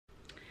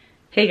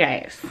Hey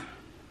guys,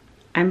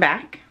 I'm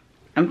back.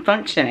 I'm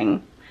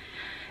functioning.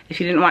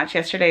 If you didn't watch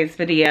yesterday's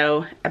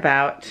video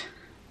about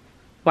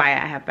why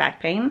I have back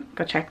pain,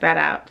 go check that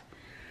out.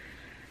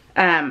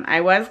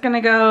 I was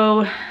gonna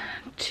go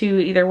to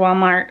either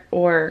Walmart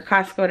or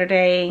Costco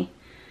today.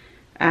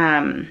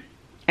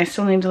 I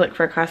still need to look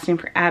for a costume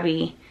for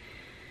Abby,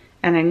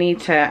 and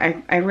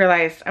I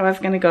realized I was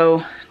gonna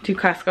go do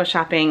Costco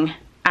shopping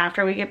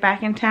after we get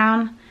back in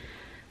town.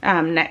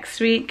 Next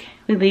week.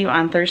 We leave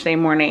on Thursday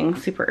morning,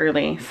 super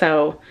early.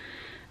 So,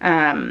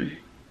 I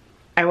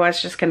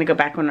was just gonna go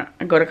to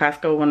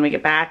Costco when we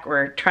get back,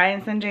 or try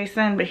and send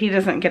Jason, but he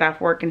doesn't get off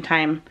work in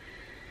time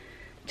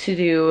to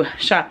do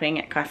shopping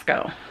at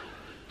Costco.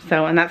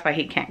 So, and that's why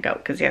he can't go,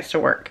 because he has to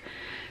work.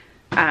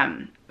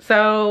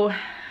 So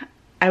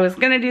I was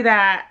gonna do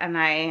that, and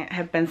I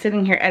have been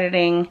sitting here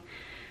editing,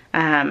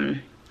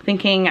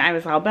 thinking I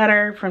was all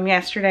better from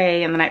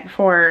yesterday and the night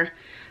before.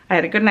 I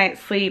had a good night's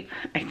sleep,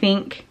 I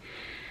think.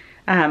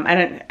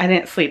 I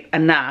didn't sleep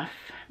enough,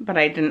 but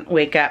I didn't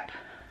wake up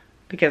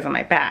because of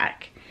my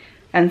back.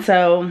 And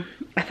so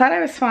I thought I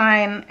was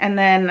fine, and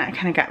then I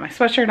kind of got my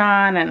sweatshirt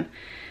on and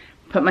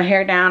put my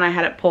hair down. I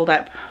had it pulled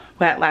up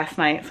wet last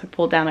night, so I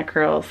pulled down the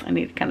curls. I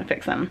need to kind of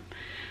fix them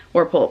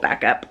or pull it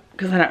back up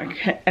because I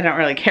don't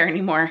really care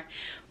anymore.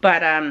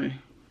 But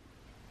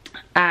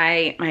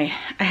I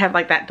have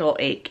like that dull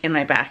ache in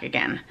my back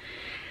again,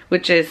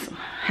 which is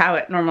how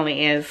it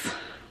normally is.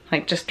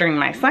 Like just during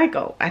my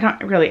cycle. I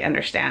don't really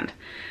understand.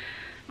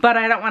 But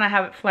I don't want to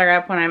have it flare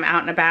up when I'm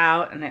out and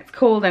about and it's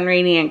cold and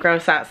rainy and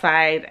gross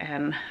outside,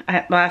 and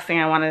the last thing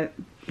I want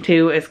to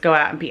do is go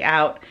out and be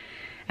out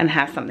and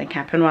have something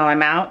happen while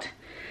I'm out.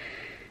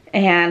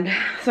 And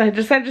so I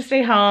decided to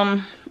stay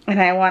home,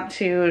 and I want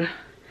to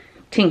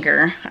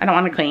tinker. I don't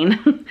want to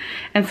clean.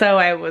 And so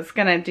I was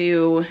gonna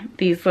do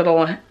these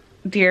little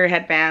deer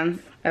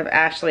headbands of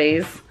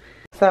Ashley's.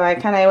 So I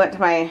kind of went to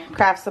my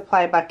craft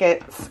supply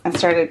buckets and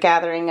started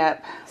gathering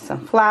up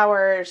some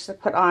flowers to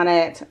put on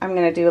it. I'm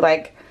going to do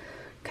like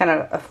kind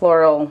of a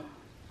floral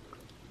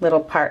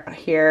little part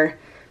here.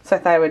 So I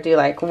thought I would do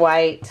like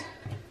white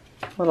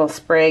little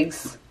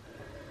sprigs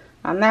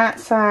on that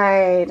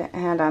side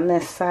and on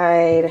this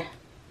side.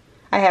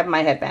 I have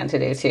my headband to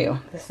do too.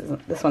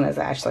 This one is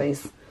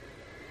Ashley's.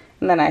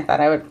 And then I thought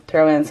I would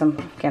throw in some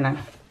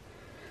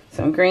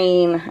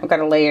green. I've got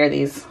to layer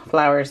these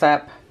flowers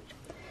up.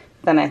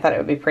 Then I thought it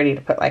would be pretty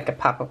to put like a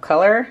pop of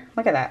color.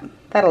 Look at that.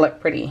 That'll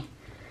look pretty.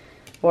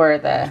 Or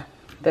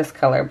this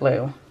color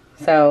blue.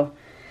 So,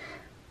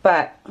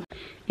 but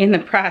in the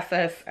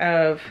process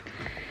of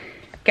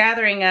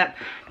gathering up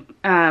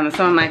some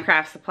of my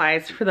craft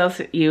supplies, for those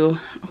of you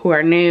who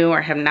are new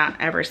or have not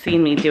ever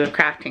seen me do a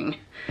crafting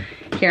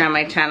here on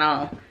my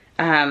channel,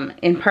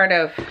 in part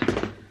of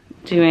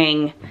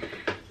doing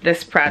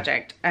this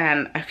project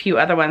and a few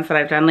other ones that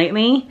I've done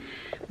lately,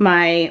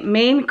 my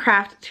main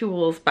craft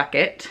tools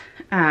bucket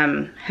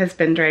has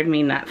been driving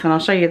me nuts, and I'll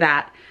show you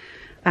that.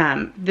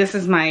 This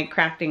is my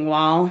crafting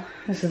wall.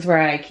 This is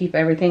where I keep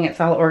everything. It's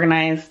all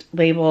organized,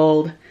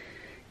 labeled,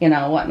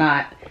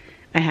 whatnot.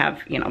 I have,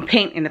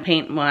 paint in the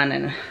paint one,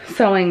 and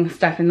sewing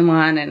stuff in the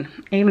one, and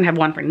I even have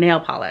one for nail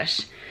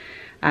polish.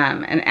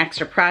 And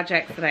extra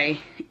projects that I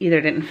either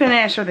didn't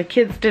finish or the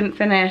kids didn't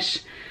finish.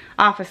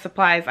 Office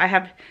supplies. I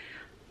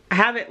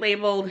have it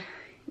labeled,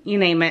 you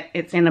name it,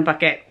 it's in a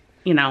bucket.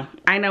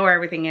 I know where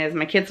everything is.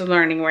 My kids are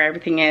learning where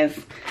everything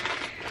is.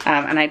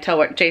 And I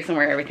tell Jason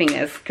where everything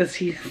is because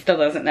he still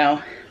doesn't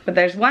know. But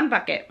there's one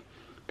bucket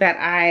that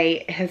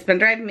has been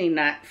driving me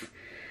nuts.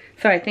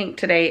 So I think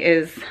today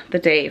is the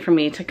day for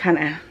me to kind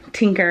of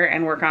tinker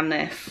and work on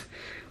this.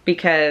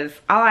 Because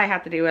all I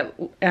have to do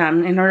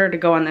in order to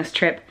go on this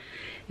trip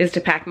is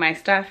to pack my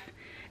stuff.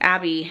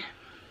 Abby,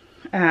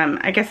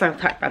 I guess I'll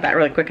talk about that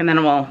really quick and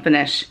then we'll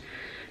finish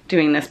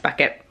doing this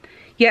bucket.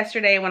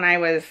 Yesterday when I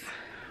was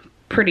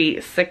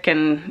pretty sick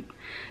and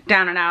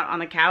down and out on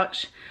the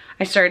couch,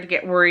 I started to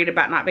get worried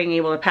about not being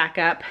able to pack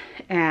up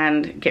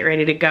and get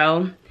ready to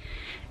go.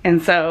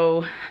 And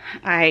so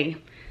I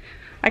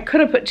could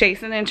have put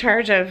Jason in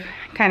charge of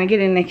kind of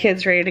getting the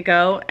kids ready to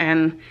go,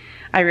 and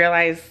I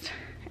realized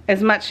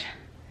as much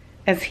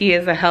as he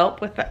is a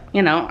help with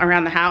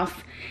around the house,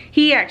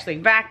 he actually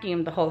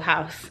vacuumed the whole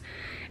house,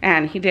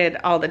 and he did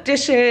all the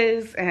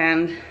dishes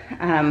and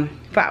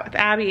fought with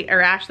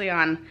Ashley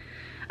on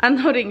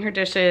unloading her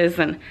dishes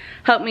and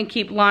helped me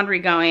keep laundry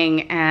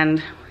going.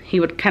 And he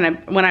would kind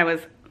of, when I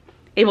was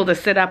able to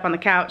sit up on the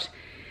couch,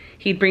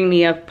 he'd bring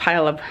me a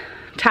pile of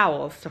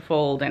towels to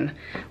fold and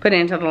put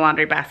into the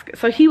laundry basket.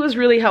 So he was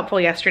really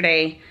helpful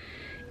yesterday.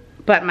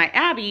 But my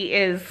Abby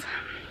is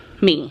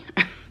me.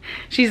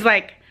 She's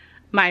like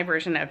my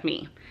version of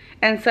me.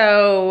 And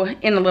so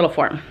in a little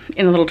form,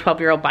 in a little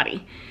 12-year-old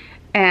body.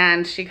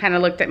 And she kind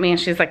of looked at me and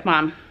she's like,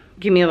 Mom,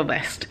 give me the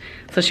list.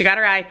 So she got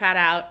her iPad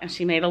out and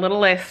she made a little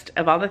list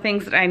of all the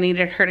things that I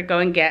needed her to go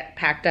and get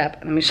packed up.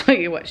 And let me show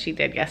you what she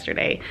did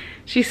yesterday.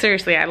 She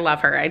seriously, I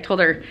love her. I told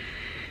her,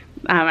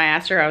 I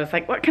asked her, I was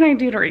like, what can I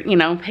do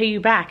to, pay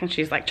you back? And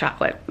she's like,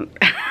 chocolate.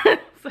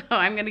 So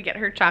I'm gonna get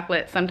her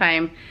chocolate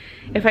sometime.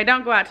 If I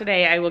don't go out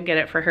today, I will get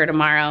it for her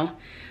tomorrow.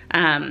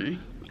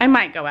 I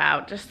might go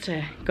out just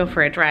to go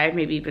for a drive,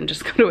 maybe even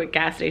just go to a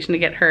gas station to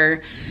get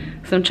her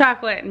some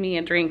chocolate and me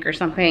a drink or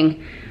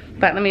something.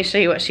 But let me show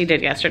you what she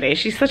did yesterday.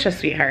 She's such a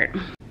sweetheart.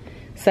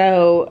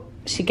 So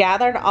she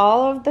gathered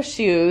all of the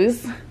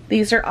shoes.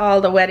 These are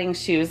all the wedding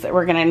shoes that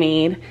we're gonna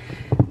need.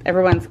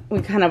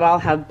 We kind of all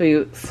have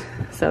boots.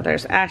 So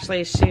there's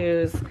Ashley's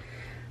shoes,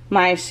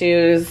 my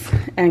shoes,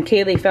 and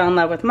Kaylee fell in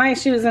love with my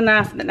shoes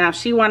enough that now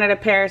she wanted a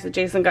pair, so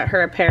Jason got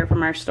her a pair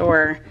from our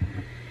store.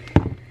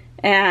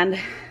 And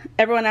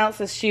everyone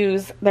else's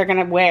shoes they're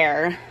gonna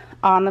wear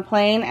on the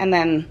plane and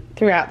then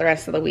throughout the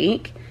rest of the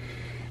week.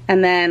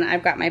 And then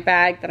I've got my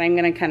bag that I'm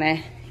gonna kind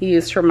of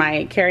use for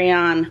my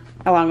carry-on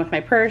along with my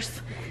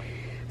purse.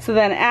 So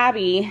then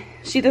Abby,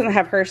 she doesn't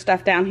have her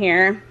stuff down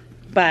here,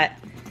 but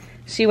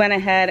she went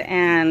ahead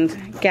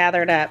and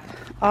gathered up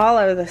all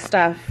of the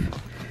stuff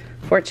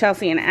for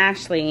Chelsea and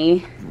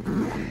Ashley.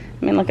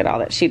 I mean, look at all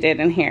that she did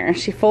in here.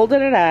 She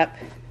folded it up.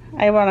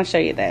 I want to show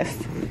you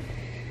this.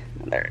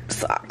 Their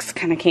socks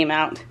kind of came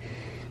out.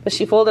 But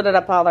she folded it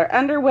up, all their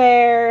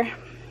underwear,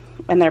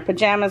 and their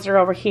pajamas are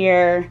over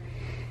here.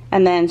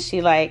 And then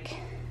she like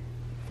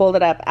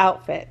folded up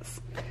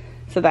outfits.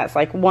 So that's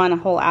like one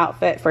whole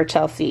outfit for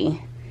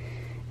Chelsea.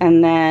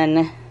 And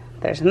then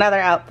there's another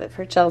outfit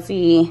for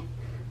Chelsea,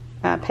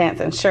 pants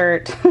and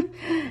shirt.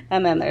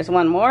 And then there's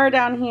one more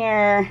down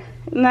here.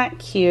 Isn't that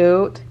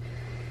cute?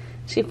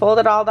 She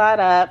folded all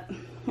that up.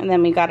 And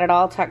then we got it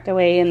all tucked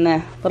away in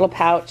the little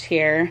pouch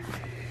here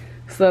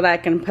so that I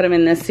can put them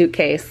in this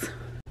suitcase.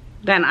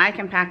 Then I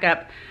can pack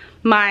up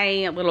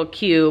my little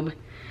cube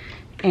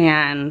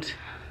and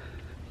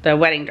the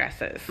wedding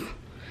dresses.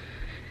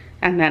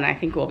 And then I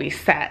think we'll be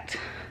set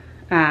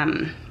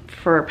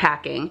for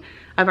packing.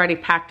 I've already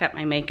packed up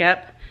my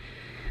makeup.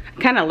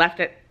 I kind of left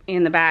it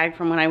in the bag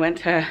from when I went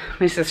to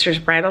my sister's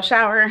bridal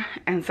shower.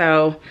 And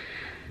so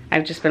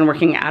I've just been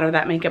working out of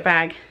that makeup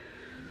bag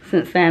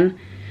since then.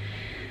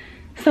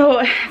 So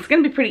it's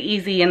gonna be pretty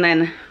easy, and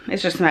then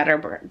it's just a matter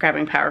of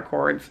grabbing power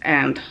cords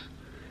and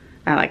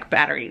like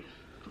battery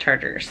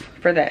chargers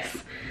for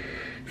this.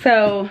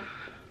 So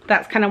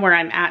that's kind of where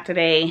I'm at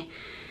today.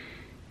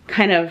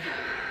 Kind of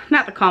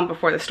not the calm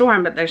before the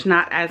storm, but there's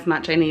not as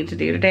much I need to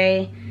do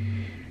today.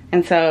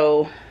 And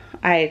so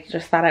I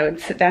just thought I would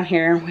sit down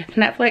here with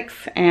Netflix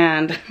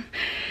and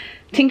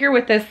tinker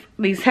with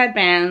these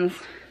headbands.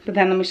 But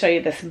then let me show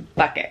you this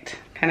bucket.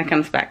 Kind of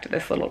comes back to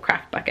this little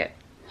craft bucket.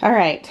 All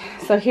right,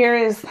 so here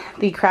is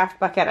the craft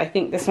bucket. I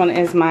think this one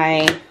is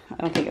I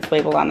don't think it's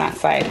labeled on that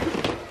side.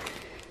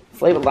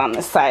 It's labeled on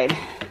this side.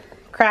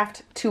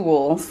 Craft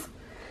tools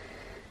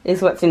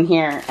is what's in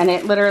here. And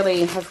it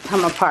literally has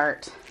come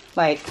apart.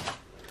 Like,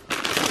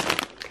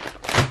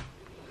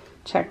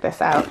 check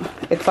this out.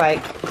 It's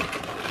like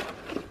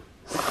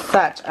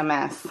such a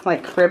mess.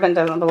 Like, ribbon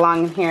doesn't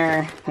belong in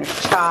here.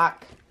 There's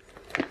chalk.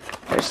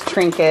 There's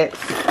trinkets.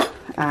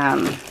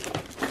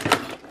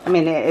 I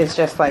mean, it is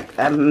just like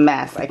a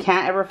mess. I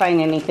can't ever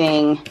find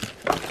anything.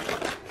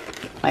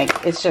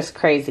 Like, it's just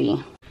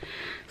crazy.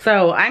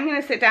 So I'm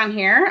gonna sit down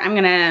here. I'm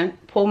gonna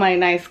pull my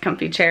nice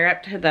comfy chair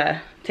up to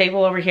the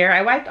table over here.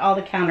 I wiped all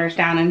the counters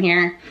down in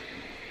here.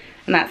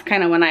 And that's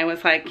kind of when I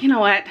was like, you know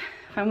what?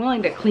 If I'm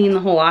willing to clean the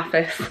whole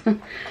office,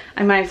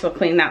 I might as well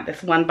clean out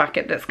this one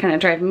bucket that's kind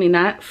of driving me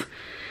nuts.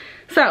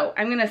 So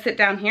I'm gonna sit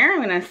down here.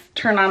 I'm gonna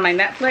turn on my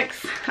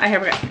Netflix. I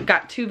have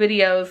got 2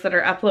 videos that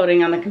are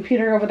uploading on the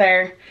computer over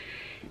there.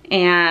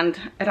 And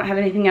I don't have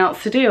anything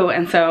else to do.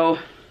 And so,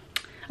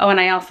 oh, and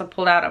I also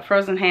pulled out a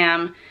frozen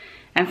ham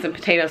and some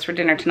potatoes for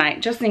dinner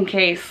tonight, just in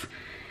case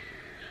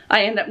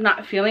I end up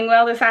not feeling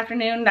well this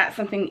afternoon. That's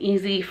something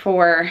easy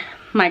for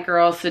my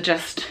girls to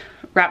just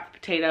wrap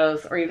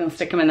potatoes or even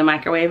stick them in the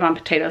microwave on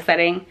potato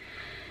setting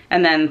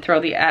and then throw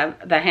the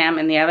ham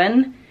in the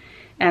oven,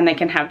 and they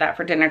can have that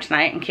for dinner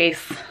tonight in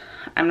case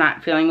I'm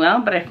not feeling well.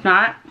 But if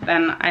not,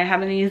 then I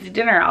have an easy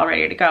dinner all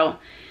ready to go.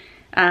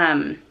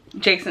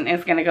 Jason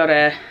is gonna go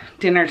to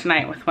dinner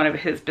tonight with one of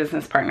his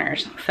business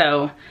partners.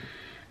 So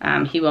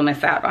he will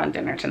miss out on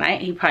dinner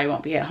tonight. He probably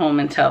won't be at home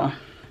until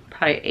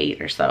probably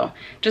 8 or so,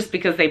 just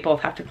because they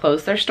both have to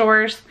close their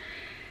stores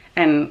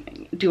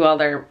and do all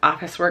their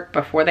office work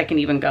before they can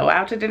even go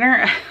out to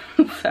dinner.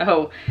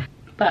 So,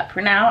 but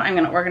for now, I'm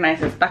gonna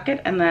organize this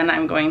bucket, and then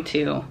I'm going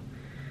to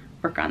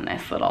work on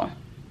this little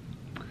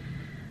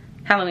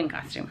Halloween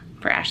costume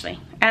for Ashley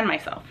and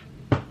myself.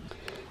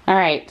 All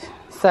right,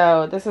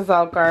 so this is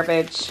all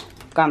garbage.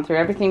 I've gone through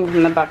everything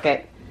from the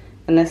bucket,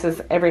 and this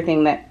is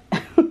everything that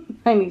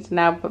I need to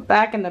now put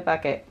back in the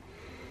bucket.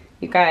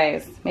 You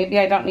guys, maybe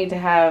I don't need to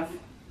have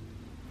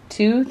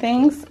 2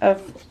 things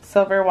of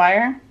silver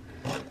wire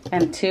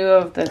and 2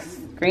 of this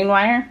green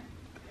wire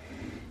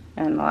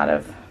and a lot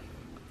of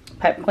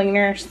pipe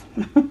cleaners.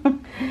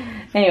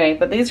 Anyway,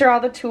 but these are all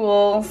the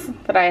tools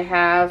that I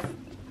have.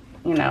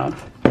 You know,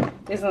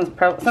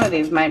 some of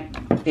these might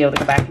be able to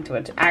go back into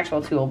an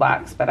actual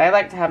toolbox, but I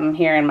like to have them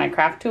here in my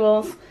craft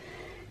tools.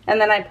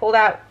 And then I pulled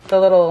out the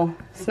little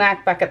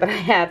snack bucket that I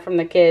had from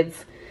the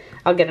kids.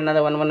 I'll get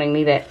another one when I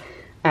need it,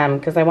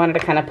 because I wanted to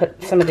kind of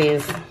put some of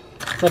these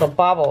little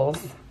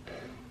baubles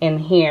in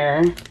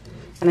here,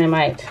 and I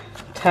might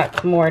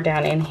tuck more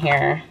down in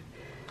here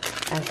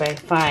as I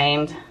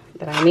find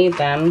that I need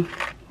them,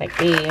 like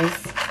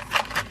these.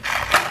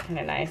 Kind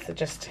of nice to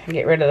just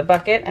get rid of the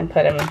bucket and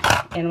put them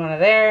in one of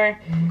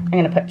there. I'm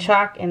going to put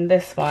chalk in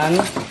this one.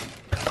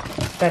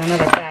 Got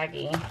another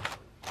baggie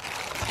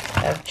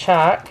of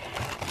chalk,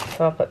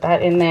 so I'll put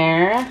that in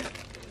there.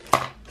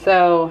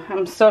 So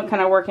I'm still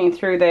kind of working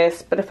through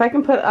this, but if I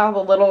can put all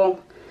the little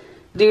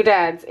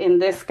doodads in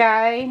this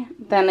guy,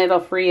 then it'll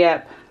free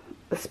up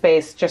the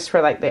space just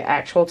for like the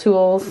actual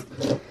tools.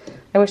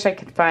 I wish I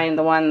could find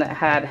the one that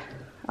had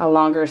a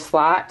longer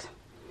slot,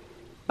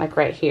 like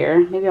right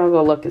here. Maybe I'll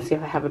go look and see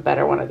if I have a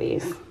better one of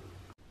these.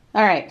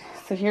 All right,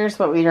 so here's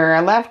what we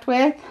are left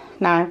with.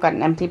 Now I've got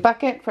an empty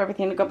bucket for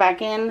everything to go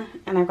back in,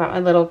 and I've got my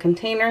little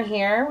container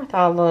here with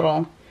all the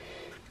little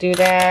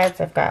doodads.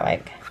 I've got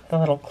like the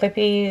little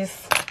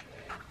clippies.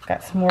 I've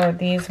got some more of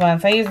these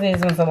ones. I use these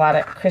ones a lot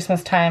at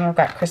Christmas time. I've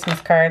got Christmas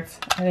cards.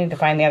 I need to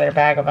find the other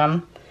bag of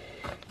them.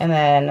 And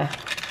then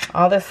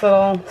all this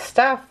little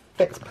stuff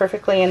fits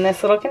perfectly in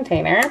this little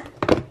container.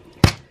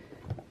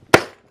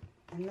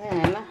 And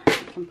then I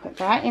can put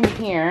that in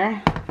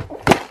here,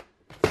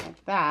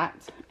 like that.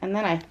 And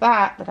then I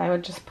thought that I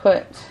would just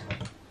put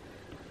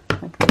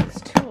like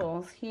these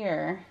tools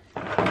here,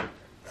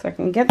 so I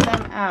can get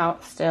them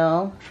out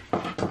still,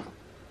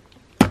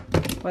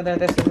 whether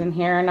this is in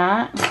here or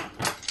not.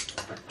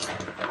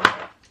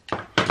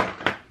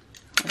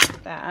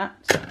 Like that.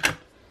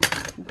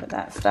 Put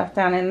that stuff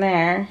down in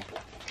there.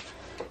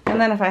 And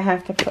then if I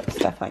have to put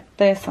stuff like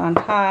this on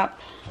top,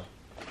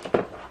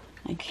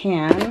 I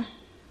can.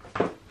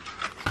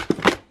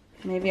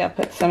 Maybe I'll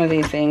put some of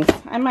these things.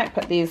 I might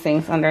put these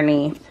things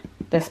underneath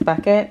this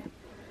bucket.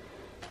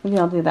 Maybe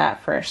I'll do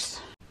that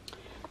first.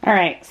 All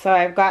right, so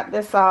I've got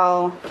this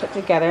all put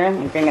together. Let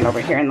me bring it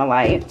over here in the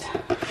light.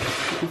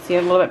 You can see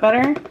it a little bit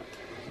better.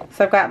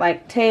 So I've got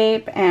like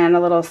tape and a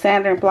little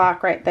sander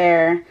block right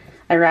there.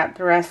 I wrapped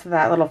the rest of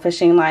that little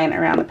fishing line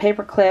around the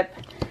paper clip.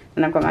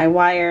 And I've got my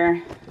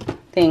wire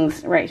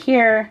things right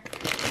here.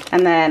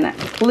 And then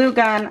glue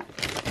gun,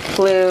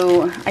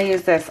 glue. I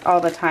use this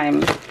all the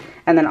time.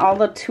 And then all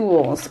the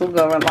tools will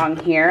go along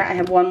here. I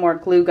have one more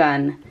glue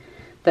gun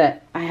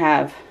that I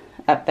have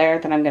up there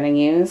that I'm going to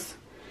use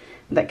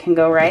that can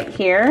go right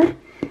here.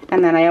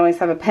 And then I always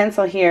have a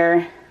pencil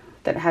here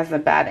that has a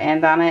bad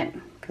end on it,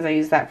 because I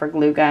use that for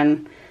glue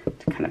gun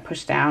to kind of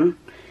push down.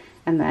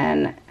 And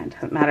then it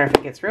doesn't matter if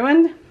it gets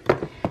ruined.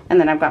 And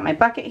then I've got my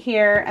bucket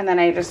here, and then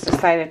I just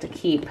decided to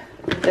keep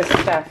this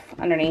stuff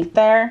underneath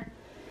there,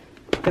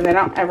 because I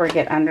don't ever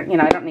get under, you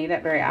know, I don't need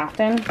it very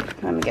often.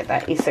 Let me get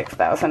that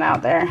E6000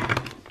 out there.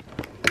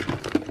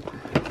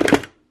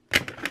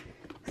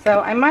 So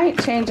I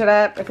might change it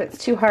up if it's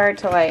too hard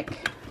to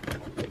like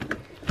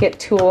get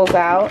tools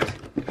out.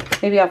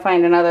 Maybe I'll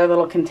find another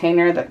little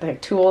container that the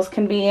tools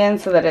can be in,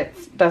 so that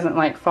it doesn't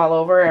like fall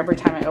over every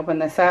time I open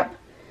this up.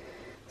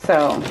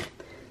 So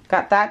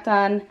got that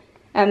done.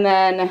 And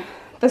then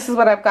this is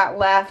what I've got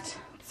left.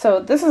 So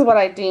this is what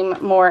I deem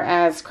more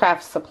as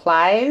craft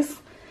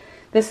supplies.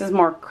 This is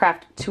more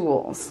craft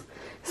tools.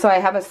 So I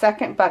have a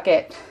second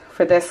bucket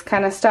for this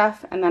kind of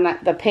stuff, and then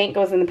the paint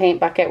goes in the paint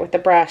bucket with the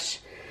brush,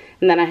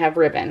 and then I have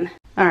ribbon.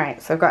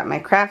 Alright, so I've got my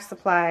craft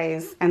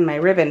supplies and my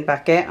ribbon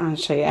bucket. I'll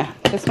show you.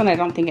 This one I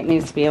don't think it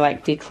needs to be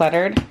like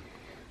decluttered.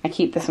 I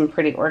keep this one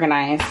pretty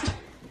organized.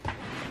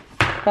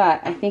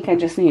 But I think I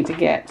just need to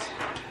get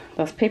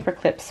those paper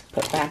clips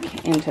put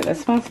back into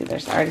this one. See,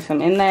 there's already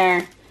some in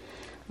there.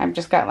 I've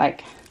just got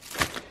like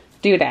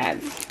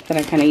doodads that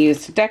I kind of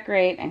use to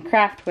decorate and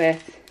craft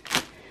with.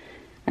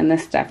 And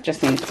this stuff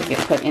just needs to get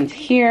put into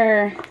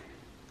here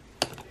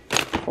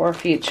for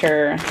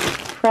future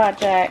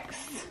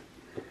projects.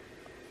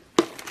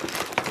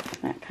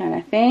 That kind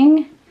of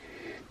thing.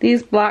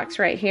 These blocks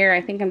right here,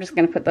 I think I'm just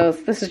going to put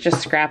those. This is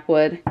just scrap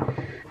wood.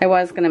 I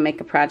was going to make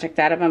a project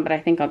out of them, but I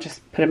think I'll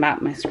just put them out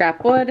in my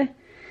scrap wood.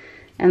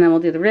 And then we'll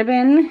do the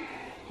ribbon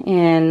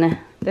in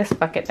this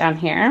bucket down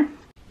here.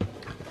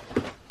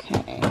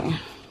 Okay,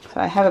 so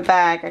I have a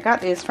bag. I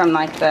got these from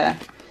like the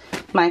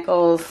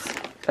Michael's.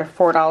 They're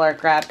 $4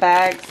 grab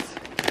bags.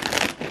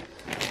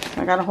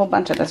 I got a whole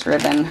bunch of this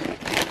ribbon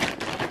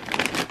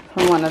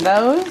from one of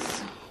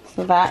those.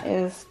 So that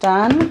is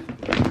done.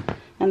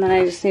 And then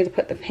I just need to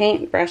put the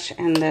paintbrush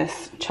and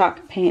this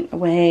chalk paint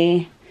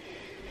away.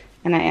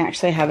 And I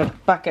actually have a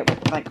bucket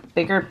with like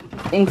bigger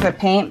things of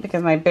paint,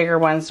 because my bigger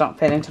ones don't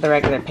fit into the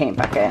regular paint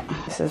bucket.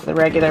 This is the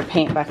regular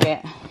paint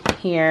bucket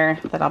here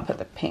that I'll put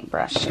the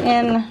paintbrush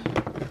in.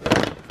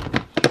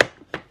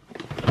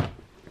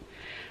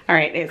 All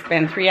right, it's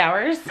been 3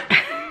 hours.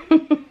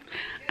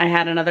 I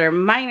had another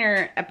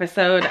minor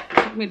episode,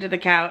 took me to the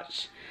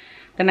couch.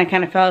 Then I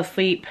kind of fell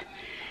asleep,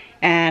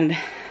 and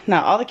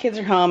now all the kids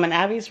are home, and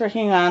Abby's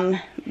working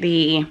on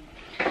the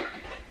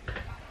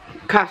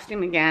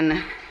costume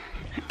again.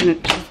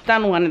 And she's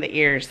done one of the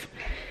ears,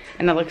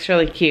 and it looks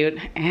really cute.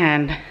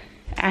 And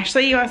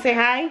Ashley, you want to say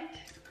hi?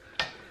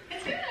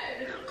 It's good.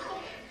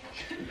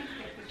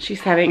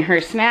 She's having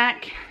her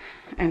snack.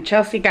 And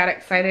Chelsea got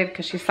excited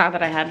because she saw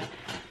that I had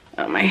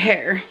my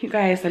hair. You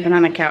guys, I've been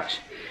on the couch.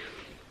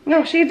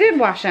 No, she did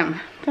wash them.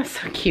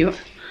 That's so cute.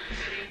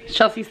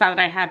 Chelsea saw that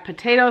I had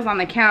potatoes on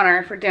the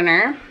counter for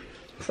dinner.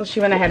 So she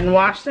went ahead and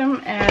washed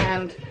them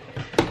and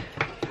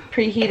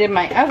preheated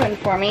my oven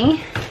for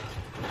me.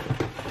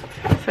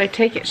 So I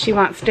take it she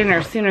wants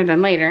dinner sooner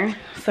than later.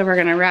 So we're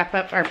gonna wrap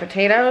up our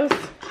potatoes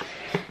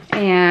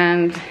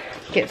and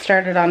get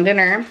started on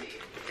dinner.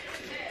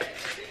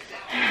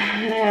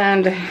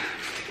 And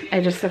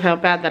I just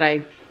felt bad that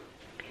I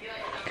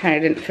kind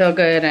of didn't feel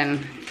good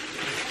and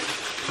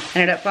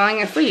ended up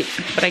falling asleep.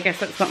 But I guess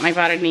that's what my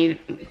body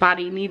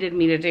needed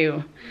me to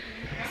do.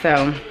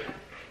 So,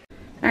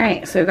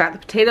 alright, so we've got the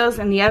potatoes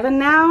in the oven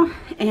now.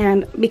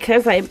 And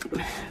because I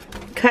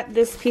cut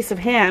this piece of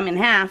ham in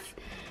half,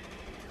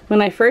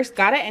 when I first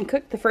got it and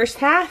cooked the first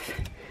half,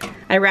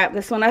 I wrapped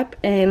this one up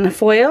in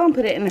foil and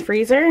put it in the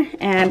freezer.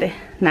 And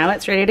now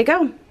it's ready to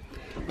go.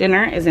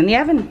 Dinner is in the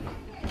oven.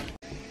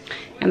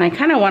 And I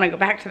kind of want to go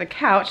back to the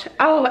couch.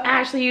 Oh,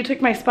 Ashley, you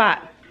took my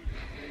spot.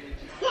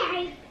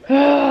 Sorry.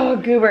 Oh,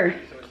 goober.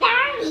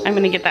 Sorry. I'm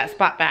going to get that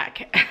spot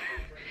back.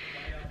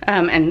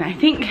 And I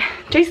think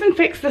Jason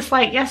fixed this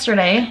light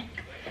yesterday.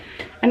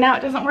 And now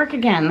it doesn't work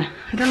again.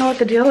 I don't know what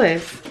the deal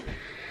is.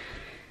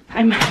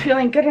 I'm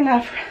feeling good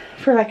enough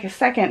for like a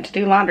second to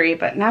do laundry.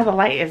 But now the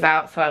light is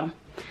out, so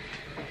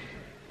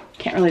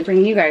can't really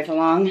bring you guys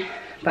along.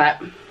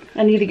 But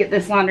I need to get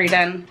this laundry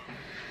done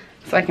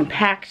so I can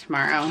pack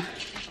tomorrow.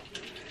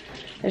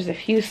 There's a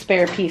few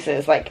spare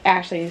pieces, like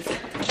Ashley's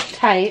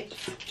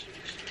tights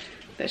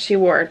that she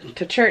wore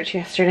to church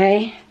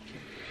yesterday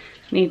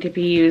need to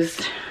be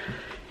used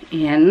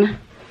in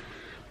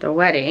the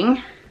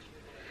wedding.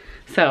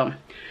 So,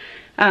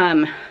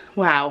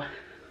 wow.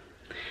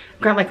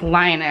 I've got like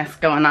lioness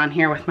going on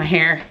here with my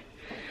hair.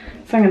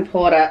 So I'm gonna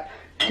pull it up,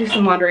 do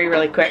some laundry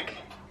really quick.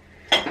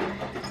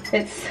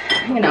 It's,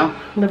 you know,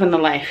 living the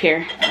life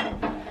here.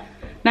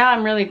 Now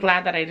I'm really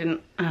glad that I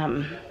didn't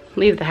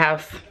leave the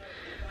house,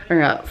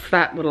 or else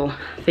that little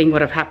thing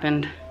would have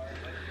happened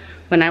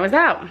when I was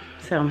out.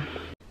 So,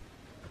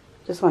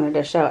 just wanted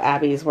to show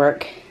Abby's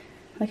work.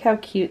 Look how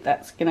cute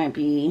that's gonna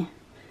be.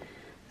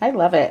 I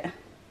love it.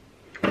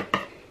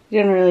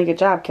 You're doing a really good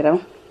job,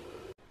 kiddo.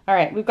 All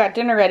right, we've got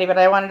dinner ready, but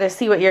I wanted to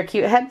see what your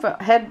cute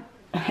headband,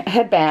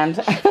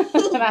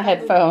 not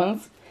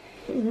headphones,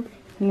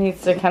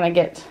 needs to kind of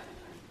get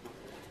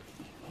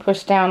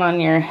pushed down on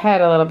your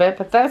head a little bit,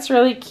 but that's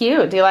really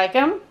cute. Do you like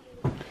them?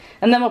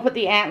 And then we'll put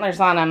the antlers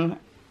on them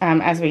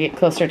as we get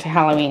closer to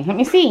Halloween. Let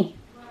me see.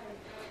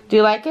 Do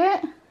you like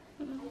it?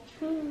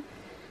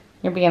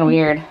 You're being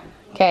weird.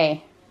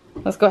 Okay,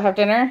 let's go have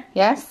dinner.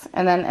 Yes?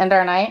 And then end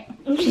our night?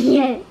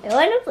 Yeah.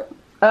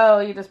 Oh,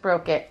 you just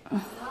broke it.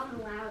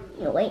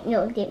 Wait,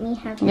 no, get me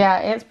happy. Yeah,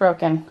 it's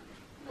broken.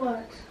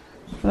 What?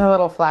 The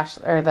little flash,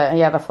 or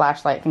the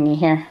flashlight thingy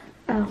here.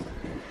 Oh.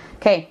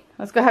 Okay,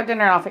 let's go have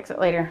dinner and I'll fix it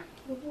later.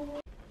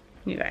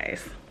 You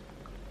guys.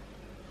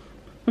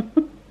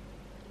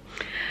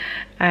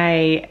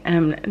 I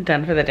am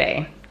done for the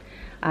day.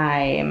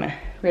 I'm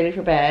ready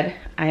for bed.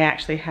 I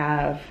actually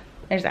have,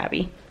 there's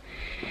Abby.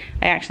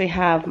 I actually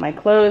have my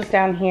clothes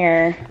down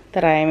here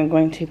that I'm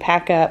going to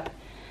pack up.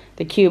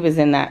 The cube is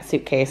in that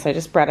suitcase, so I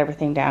just brought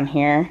everything down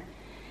here.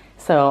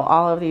 So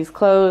all of these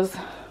clothes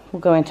will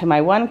go into my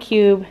one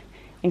cube,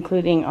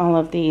 including all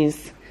of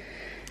these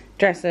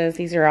dresses.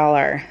 These are all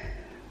our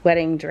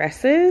wedding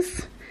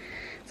dresses.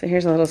 So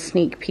here's a little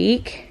sneak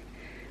peek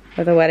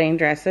of the wedding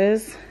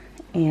dresses.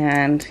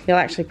 And you'll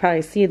actually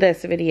probably see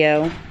this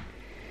video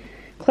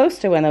close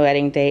to when the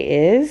wedding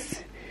day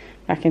is.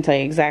 I can tell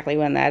you exactly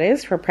when that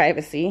is for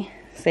privacy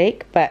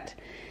sake, but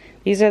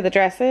these are the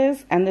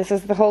dresses, and this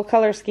is the whole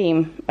color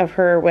scheme of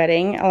her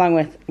wedding, along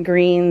with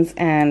greens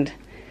and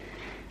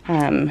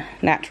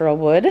natural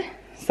wood.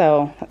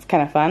 So that's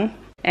kind of fun.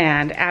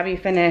 And Abby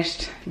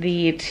finished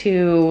the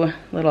two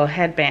little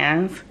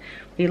headbands.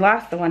 We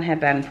lost the one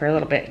headband for a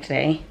little bit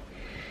today,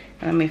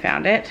 and then we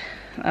found it.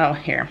 Oh,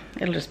 here.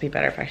 It'll just be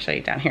better if I show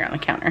you down here on the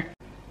counter.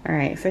 All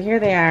right, so here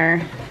they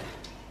are.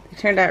 They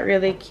turned out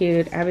really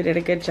cute. Abby did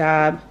a good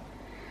job.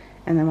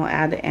 And then we'll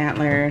add the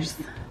antlers.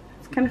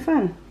 It's kind of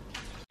fun.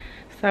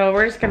 So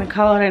we're just gonna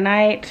call it a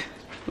night.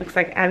 Looks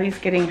like Abby's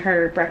getting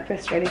her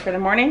breakfast ready for the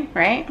morning,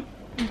 right?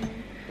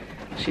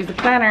 Mm-hmm. She's a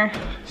planner.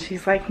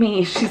 She's like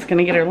me. She's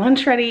gonna get her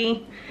lunch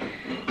ready.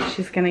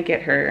 She's gonna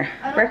get her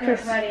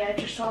breakfast ready. I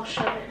just all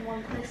shove it in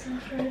one place in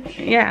the fridge.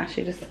 Yeah,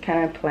 she just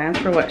kind of plans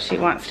for what she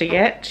wants to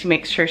get. She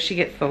makes sure she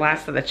gets the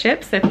last of the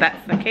chips, if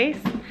that's the case.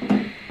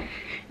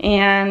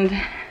 And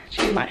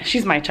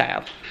she's my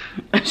child.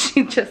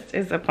 She just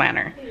is a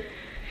planner.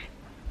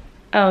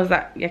 Oh, is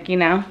that yucky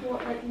now? Well,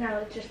 like,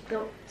 no, just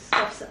the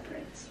stuff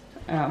separates.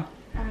 Oh.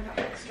 I'm not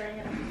like stirring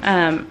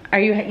it. Are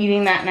you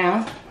eating that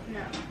now?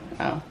 No.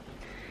 Oh.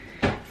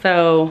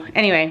 So,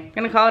 anyway, I'm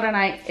gonna call it a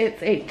night.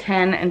 It's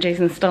 8:10 and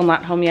Jason's still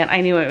not home yet.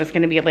 I knew it was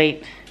gonna be a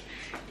late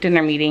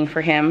dinner meeting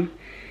for him.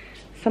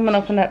 Someone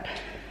opened up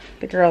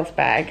the girl's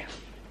bag.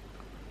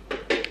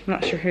 I'm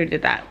not sure who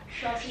did that.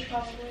 Chelsea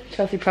probably.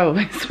 Chelsea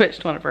probably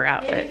switched one of her Maybe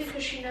outfits.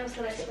 because she knows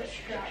that I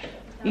switched her outfit.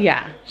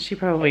 Yeah, she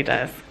probably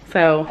does.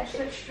 So, I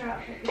switched her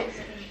outfit because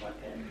it didn't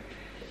look good.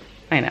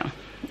 I know.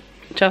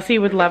 Chelsea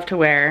would love to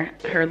wear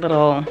her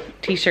little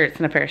t-shirts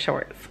and a pair of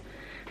shorts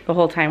the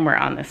whole time we're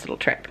on this little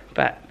trip,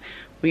 but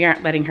we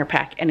aren't letting her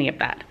pack any of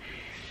that.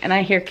 And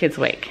I hear kids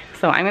wake.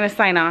 So I'm gonna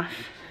sign off,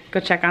 go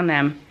check on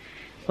them.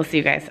 We'll see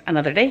you guys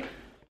another day.